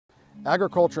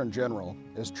Agriculture in general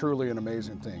is truly an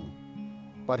amazing thing,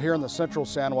 but here in the central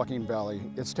San Joaquin Valley,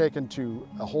 it's taken to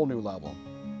a whole new level.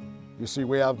 You see,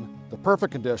 we have the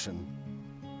perfect condition,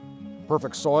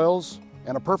 perfect soils,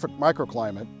 and a perfect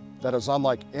microclimate that is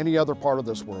unlike any other part of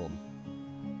this world.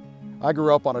 I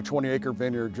grew up on a 20-acre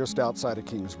vineyard just outside of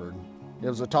Kingsburg. It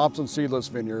was a Thompson seedless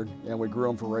vineyard, and we grew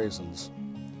them for raisins.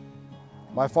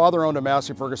 My father owned a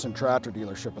Massey Ferguson tractor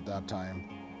dealership at that time,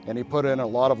 and he put in a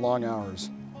lot of long hours.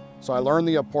 So I learned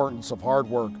the importance of hard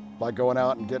work by going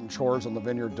out and getting chores on the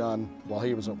vineyard done while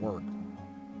he was at work.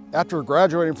 After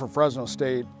graduating from Fresno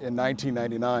State in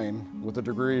 1999 with a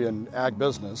degree in ag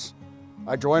business,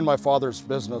 I joined my father's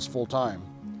business full-time.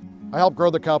 I helped grow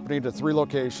the company to 3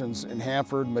 locations in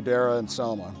Hanford, Madera, and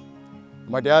Selma.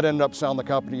 My dad ended up selling the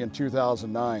company in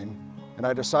 2009, and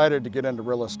I decided to get into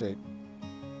real estate.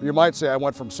 You might say I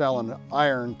went from selling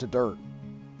iron to dirt.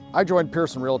 I joined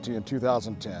Pearson Realty in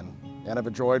 2010, and have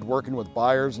enjoyed working with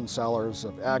buyers and sellers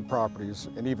of ag properties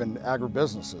and even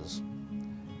agribusinesses.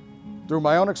 Through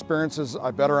my own experiences, I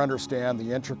better understand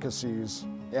the intricacies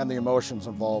and the emotions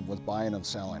involved with buying and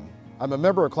selling. I'm a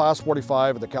member of Class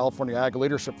 45 of the California Ag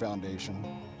Leadership Foundation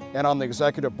and on the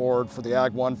executive board for the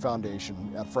Ag One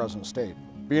Foundation at Fresno State.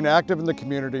 Being active in the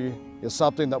community is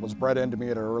something that was bred into me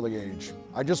at an early age.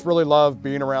 I just really love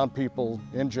being around people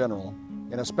in general,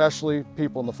 and especially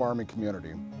people in the farming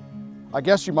community. I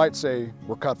guess you might say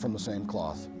we're cut from the same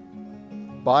cloth.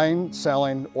 Buying,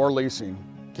 selling, or leasing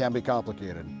can be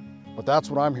complicated, but that's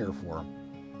what I'm here for.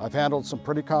 I've handled some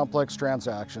pretty complex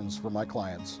transactions for my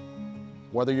clients.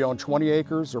 Whether you own 20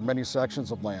 acres or many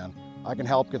sections of land, I can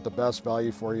help get the best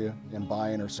value for you in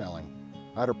buying or selling.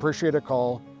 I'd appreciate a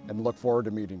call and look forward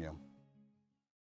to meeting you.